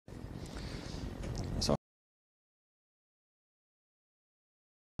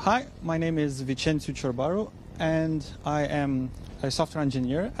Hi, my name is Vicentiu Ciorbaru, and I am a software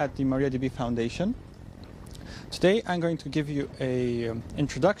engineer at the MariaDB Foundation. Today I'm going to give you an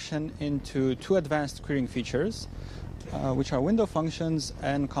introduction into two advanced querying features, which are Windowfunctions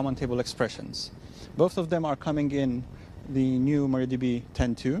and common table expressions. Both of them are coming in the new MariaDB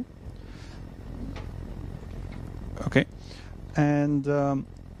 10.2. Okay, and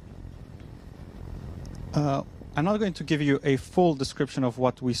I'm not going to give you a full description of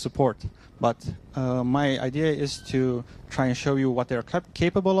what we support, but my idea is to try and show you what they're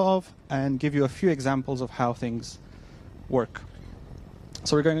capable of and give you a few examples of how things work.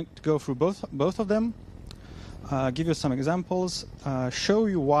 So we're going to go through both of them, give you some examples, show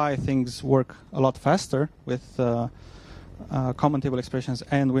you why things work a lot faster with common table expressions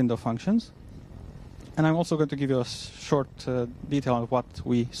and window functions. And I'm also going to give you a short detail on what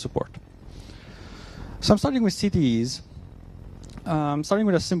we support. So I'm starting with CTEs. I'm starting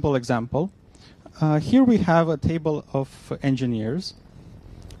with a simple example. Here we have a table of engineers.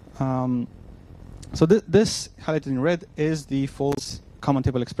 So this highlighted in red is the false common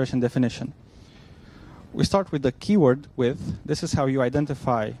table expression definition. We start with the keyword with. This is how you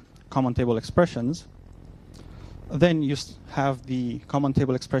identify common table expressions. Then you have the common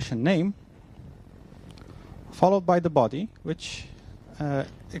table expression name, followed by the body, which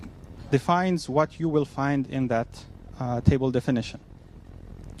defines what you will find in that table definition.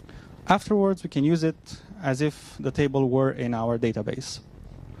 Afterwards, we can use it as if the table were in our database.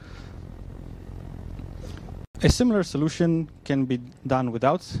 A similar solution can be done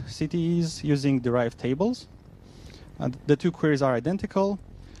without CTEs using derived tables. The two queries are identical.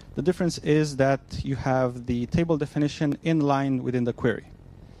 The difference is that you have the table definition in line within the query.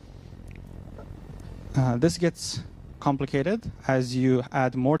 This gets complicated as you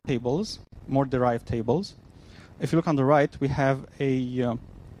add more tables, more derived tables. If you look on the right, we have a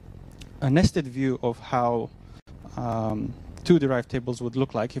nested view of how two derived tables would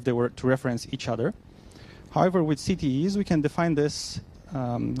look like if they were to reference each other. However, with CTEs, we can define this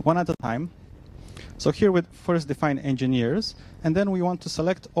one at a time. So here we first define engineers, and then we want to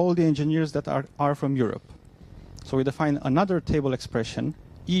select all the engineers that are from Europe. So we define another table expression,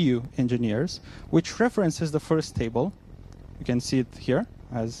 EU engineers, which references the first table. You can see it here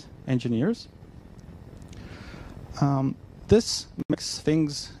as engineers. This makes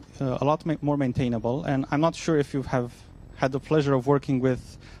things a lot more maintainable, and I'm not sure if you have had the pleasure of working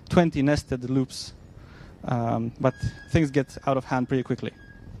with 20 nested loops, but things get out of hand pretty quickly.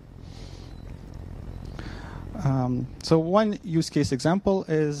 So one use case example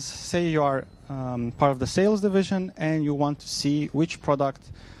is, say you are part of the sales division and you want to see which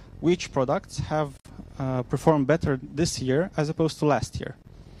products have performed better this year as opposed to last year.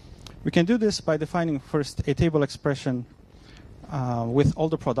 We can do this by defining first a table expression with all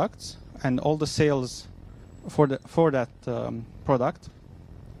the products and all the sales for that product,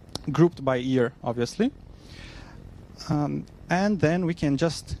 grouped by year, obviously. And then we can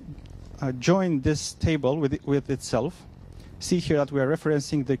just join this table with itself. See here that we are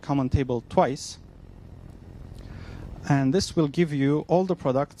referencing the common table twice. And this will give you all the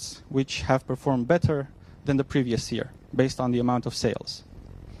products which have performed better than the previous year, based on the amount of sales.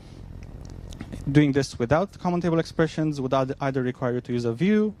 Doing this without common table expressions would either require you to use a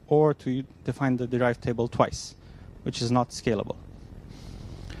view or to define the derived table twice, which is not scalable.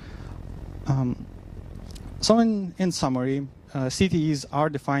 So in summary, CTEs are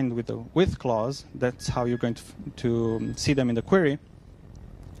defined with the with clause. That's how you're going to see them in the query.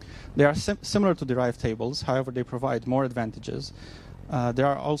 They are similar to derived tables, however, they provide more advantages. There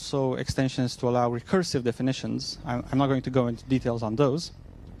are also extensions to allow recursive definitions. I'm not going to go into details on those.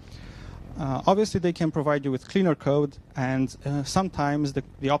 Obviously, they can provide you with cleaner code, and sometimes the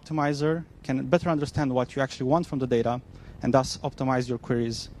optimizer can better understand what you actually want from the data, and thus optimize your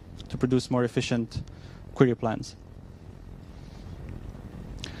queries to produce more efficient query plans.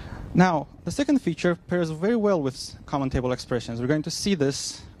 Now, the second feature pairs very well with common table expressions. We're going to see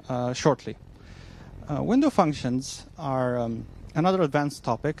this shortly. Window functions are another advanced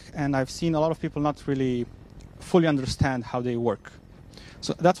topic, and I've seen a lot of people not really fully understand how they work.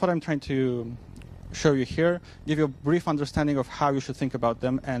 So that's what I'm trying to show you here, give you a brief understanding of how you should think about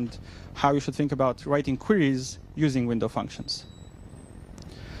them and how you should think about writing queries using window functions.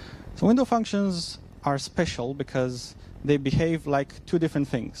 So window functions are special because they behave like two different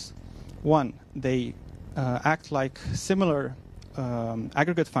things. One, they act like similar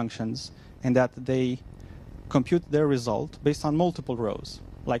aggregate functions in that they compute their result based on multiple rows,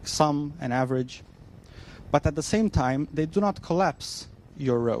 like sum and average. But at the same time, they do not collapse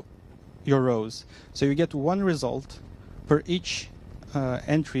your rows. So you get one result per each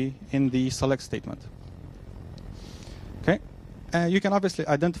entry in the select statement. Okay, you can obviously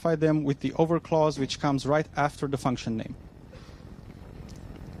identify them with the over clause, which comes right after the function name.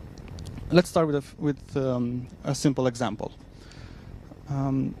 Let's start with a simple example.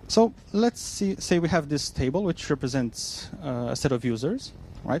 So let's say we have this table which represents a set of users,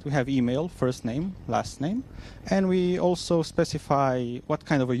 right? We have email, first name, last name, and we also specify what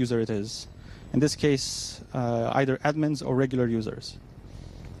kind of a user it is. In this case, either admins or regular users.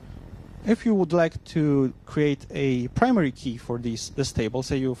 If you would like to create a primary key for this table,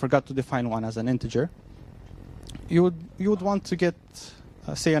 say you forgot to define one as an integer, you would want to get,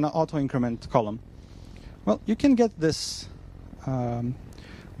 say, an auto-increment column. Well, you can get this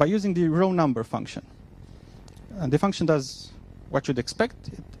by using the row number function. The function does what you'd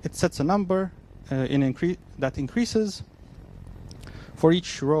expect. It sets a number that increases for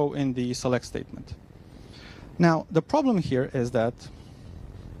each row in the select statement. Now, the problem here is that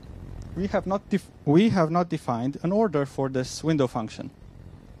we have not defined an order for this window function.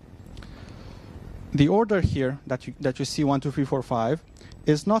 The order here that you see 1, 2, 3, 4, 5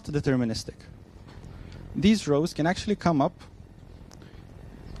 is not deterministic. These rows can actually come up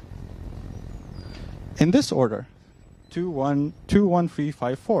in this order, 2, 1, 2, 1, 3,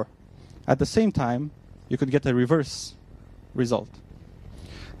 5, 4. At the same time, you could get a reverse result.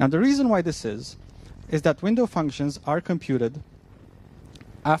 Now, the reason why this is that window functions are computed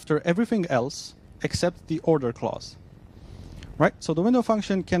after everything else except the order clause. Right? So the window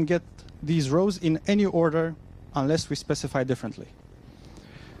function can get these rows in any order unless we specify differently.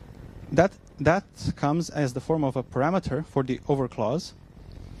 That comes as the form of a parameter for the over clause.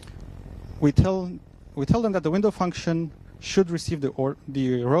 We tell them that the window function should receive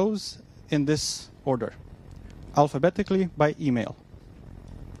the rows in this order, alphabetically by email.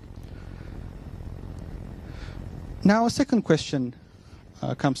 Now, a second question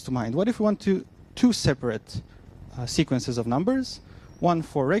comes to mind. What if we want two separate sequences of numbers, one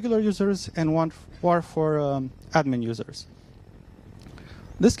for regular users and one for admin users?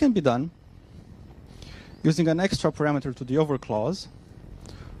 This can be done using an extra parameter to the over clause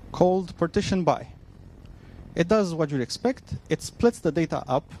called partition by. It does what you'd expect. It splits the data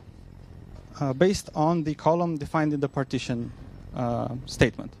up based on the column defined in the partition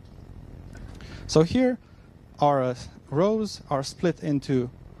statement. So here, our rows are split into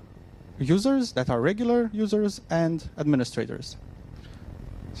users that are regular users and administrators.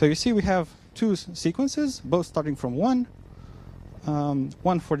 So you see we have two sequences, both starting from one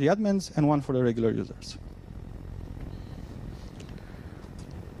for the admins and one for the regular users.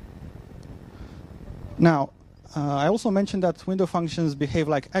 Now, I also mentioned that window functions behave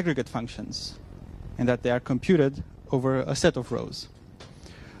like aggregate functions and that they are computed over a set of rows.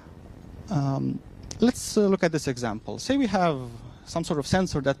 Let's look at this example. Say we have some sort of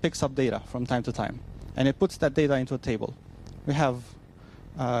sensor that picks up data from time to time, and it puts that data into a table. We have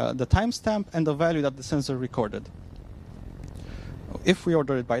the timestamp and the value that the sensor recorded. If we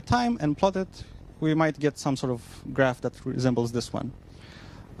order it by time and plot it, we might get some sort of graph that resembles this one.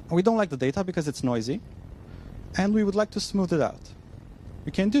 We don't like the data because it's noisy, and we would like to smooth it out.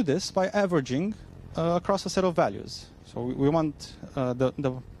 We can do this by averaging across a set of values. So we want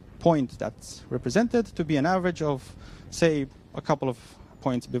the point that's represented to be an average of, say, a couple of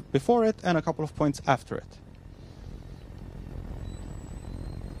points before it and a couple of points after it.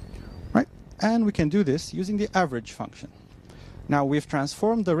 Right? And we can do this using the average function. Now, we've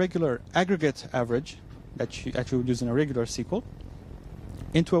transformed the regular aggregate average that you would use in a regular SQL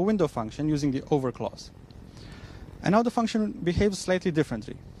into a window function using the over clause. And now the function behaves slightly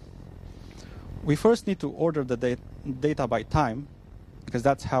differently. We first need to order the data by time, because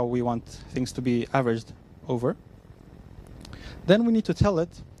that's how we want things to be averaged over. Then we need to tell it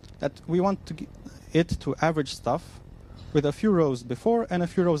that we want it to average stuff with a few rows before and a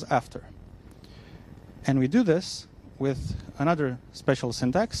few rows after. And we do this with another special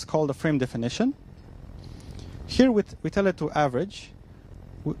syntax called a frame definition. Here we tell it to average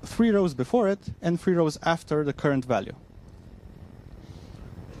 3 rows before it and 3 rows after the current value.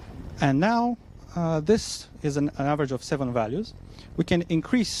 And now this is an average of 7 values. We can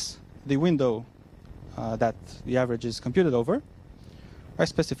increase the window that the average is computed over by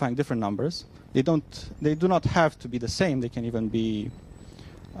specifying different numbers. They do not have to be the same. They can even be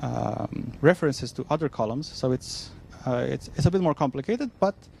references to other columns. So it's a bit more complicated,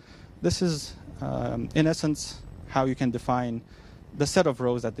 but this is in essence how you can define the set of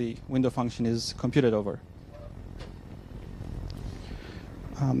rows that the window function is computed over.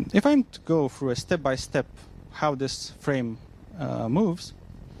 If I'm to go through a step-by-step how this frame moves,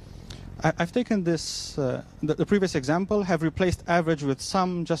 I've taken this, the previous example, have replaced average with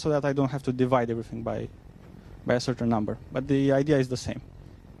sum just so that I don't have to divide everything by a certain number. But the idea is the same.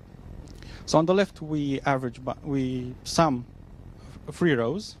 So on the left, we sum 3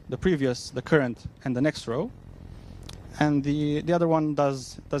 rows, the previous, the current, and the next row. And the other one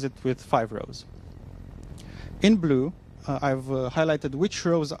does it with 5 rows. In blue, I've highlighted which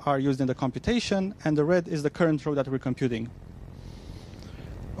rows are used in the computation, and the red is the current row that we're computing.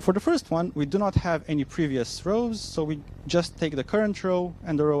 For the first one, we do not have any previous rows, so we just take the current row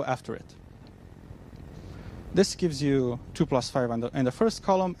and the row after it. This gives you 2 plus 5 in the first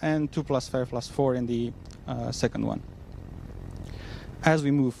column and 2 plus 5 plus 4 in the second one. As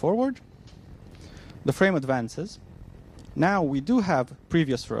we move forward, the frame advances. Now we do have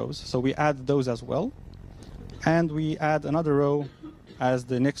previous rows, so we add those as well. And we add another row as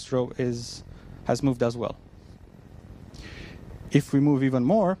the next row has moved as well. If we move even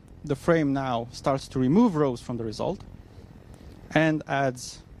more, the frame now starts to remove rows from the result and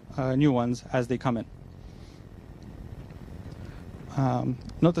adds new ones as they come in.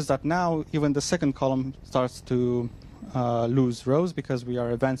 Notice that now even the second column starts to lose rows because we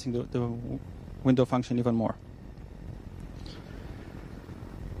are advancing the window function even more.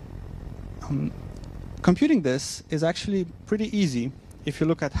 Computing this is actually pretty easy if you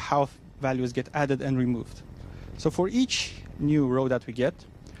look at how values get added and removed. So for each new row that we get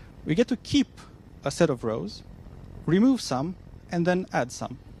to keep a set of rows, remove some, and then add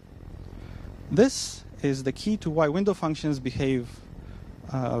some. This is the key to why window functions behave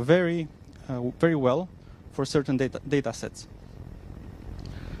very well for certain data sets.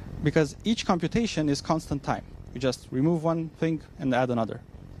 Because each computation is constant time. You just remove one thing and add another.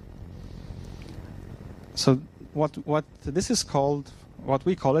 So what this is called, what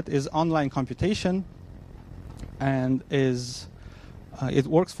we call it, is online computation, and it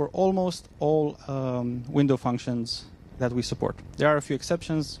works for almost all window functions that we support. There are a few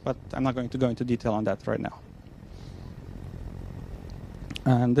exceptions, but I'm not going to go into detail on that right now.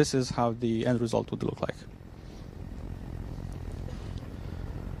 And this is how the end result would look like.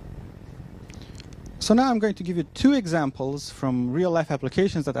 So now I'm going to give you 2 examples from real-life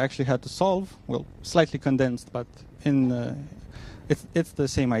applications that I actually had to solve. Well, slightly condensed, but it's the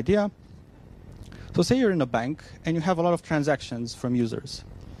same idea. So say you're in a bank and you have a lot of transactions from users.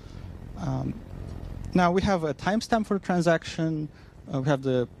 Now we have a timestamp for a transaction, we have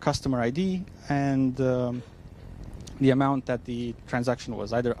the customer ID, and the amount that the transaction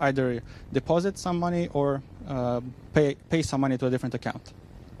was. Either deposit some money or pay some money to a different account.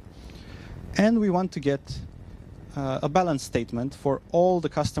 And we want to get a balance statement for all the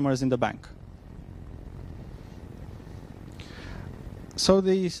customers in the bank. So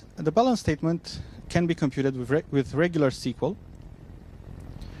the balance statement can be computed with regular SQL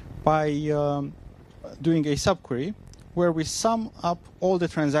by doing a subquery where we sum up all the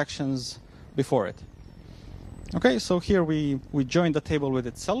transactions before it. Okay, so here we join the table with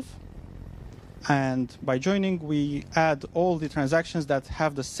itself, and by joining we add all the transactions that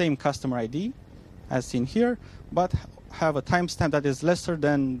have the same customer ID as seen here, but have a timestamp that is lesser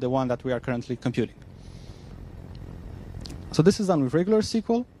than the one that we are currently computing. So this is done with regular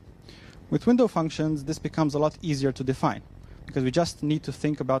SQL. With window functions, this becomes a lot easier to define because we just need to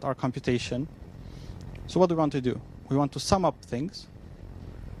think about our computation. So what do we want to do? We want to sum up things.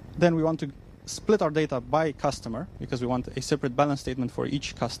 Then we want to split our data by customer because we want a separate balance statement for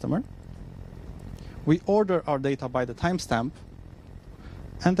each customer. We order our data by the timestamp.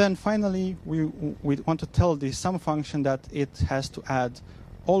 And then finally, we want to tell the sum function that it has to add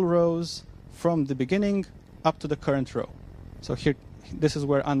all rows from the beginning up to the current row. So here, this is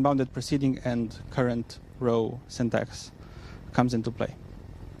where unbounded preceding and current row syntax comes into play.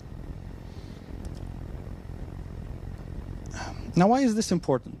 Now, why is this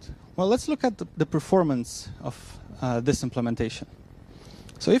important? Well, let's look at the performance of this implementation.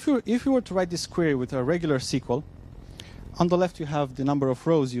 So if you were to write this query with a regular SQL, on the left you have the number of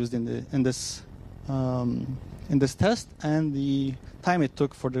rows used in this test and the time it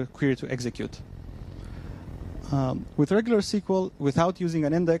took for the query to execute. With regular SQL, without using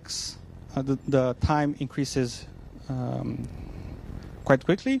an index, the time increases quite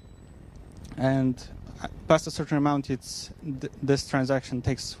quickly, and past a certain amount, this transaction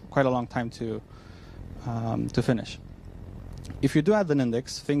takes quite a long time to finish. If you do add an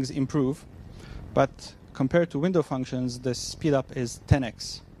index, things improve, but compared to window functions, the speed up is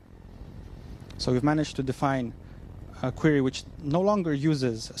 10x. So we've managed to define a query which no longer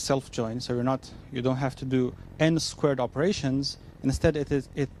uses self-join, so you don't have to do n squared operations. Instead,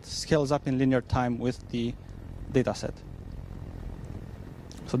 it scales up in linear time with the data set.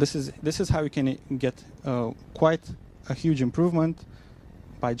 So this is how you can get quite a huge improvement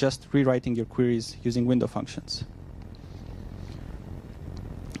by just rewriting your queries using window functions.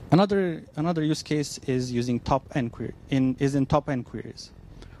 Another use case is using top-n query in top-n queries,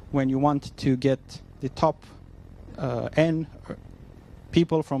 when you want to get the top n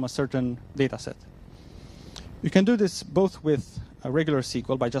people from a certain data set. You can do this both with a regular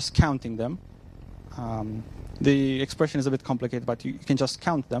SQL by just counting them. The expression is a bit complicated, but you can just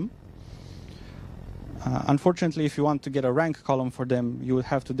count them. Unfortunately, if you want to get a rank column for them, you would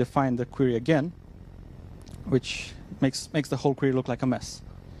have to define the query again, which makes the whole query look like a mess.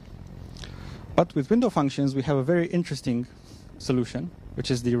 But with window functions, we have a very interesting solution, which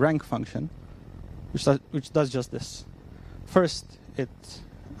is the rank function, which does just this. First,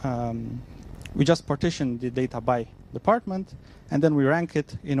 we just partition the data by department, and then we rank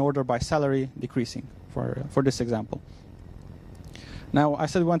it in order by salary decreasing for this example. Now, I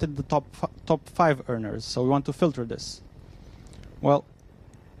said we wanted the top 5 earners, so we want to filter this. Well,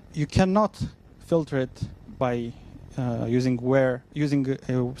 you cannot filter it by using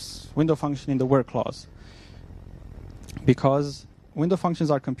a window function in the where clause, because window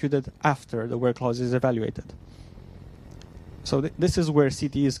functions are computed after the where clause is evaluated. So this is where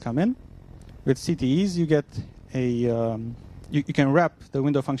CTEs come in. With CTEs, you get you can wrap the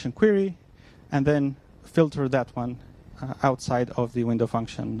window function query and then filter that one outside of the window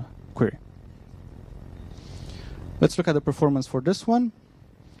function query. Let's look at the performance for this one.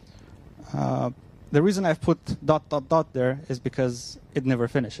 The reason I've put ... there is because it never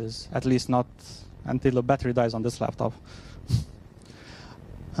finishes, at least not until the battery dies on this laptop.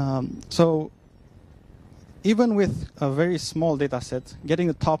 So even with a very small data set, getting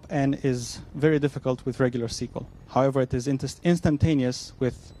the top n is very difficult with regular SQL. However, it is instantaneous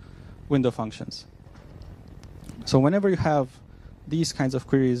with window functions. So whenever you have these kinds of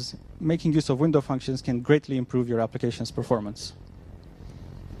queries, making use of window functions can greatly improve your application's performance.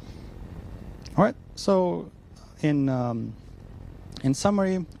 All right, so in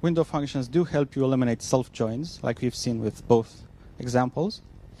summary, window functions do help you eliminate self-joins, like we've seen with both examples.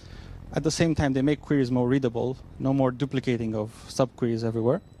 At the same time, they make queries more readable, no more duplicating of subqueries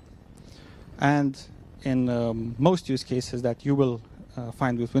everywhere. And in most use cases that you will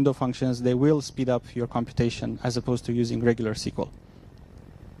find with window functions, they will speed up your computation as opposed to using regular SQL.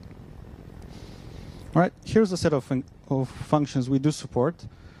 All right, here's a set of functions we do support.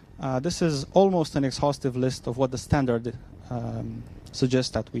 This is almost an exhaustive list of what the standard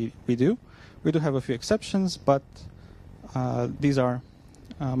suggests that we do. We do have a few exceptions, but these are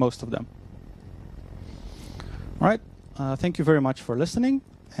most of them. All right, thank you very much for listening.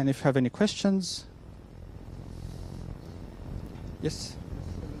 And if you have any questions, yes?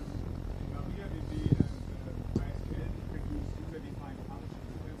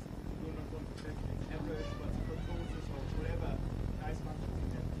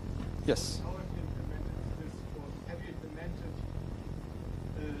 Yes. How have you implemented this? Or have you implemented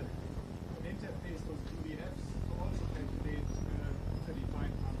an interface for UDFs to also calculate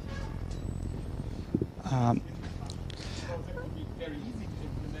predefined functions? So that would be very easy to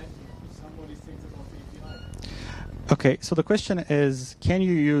implement if somebody thinks about the API. Okay, so the question is, can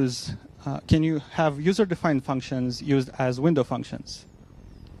you have user-defined functions used as window functions?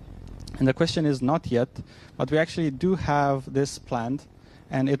 And the question is not yet, but we actually do have this planned,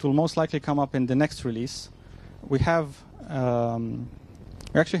 and it will most likely come up in the next release. We actually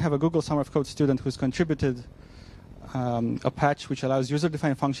have a Google Summer of Code student who's contributed a patch which allows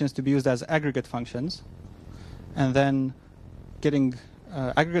user-defined functions to be used as aggregate functions. And then getting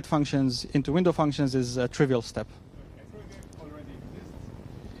aggregate functions into window functions is a trivial step. Aggregate already exists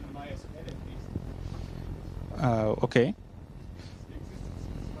in MySQL at least. Okay.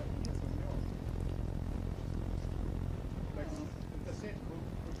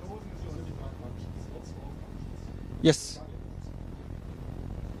 Yes.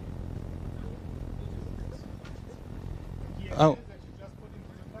 Oh.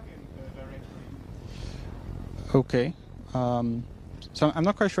 Okay. So I'm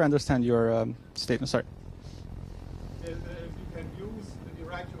not quite sure I understand your statement. Sorry. You can you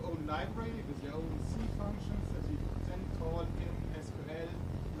write your own library with your own C functions that you then call in SQL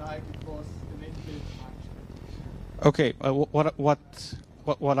like it was an inbuilt function. Okay.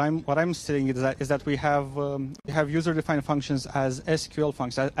 What I'm saying is that we have user-defined functions as SQL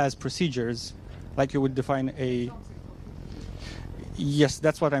functions, as procedures, like you would define a. Yes,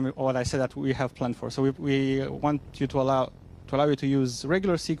 that's what I said that we have planned for. So we want you to allow you to use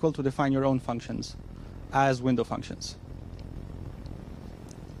regular SQL to define your own functions as window functions.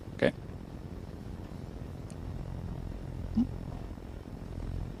 Okay.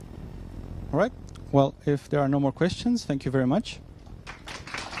 All right. Well, if there are no more questions, thank you very much.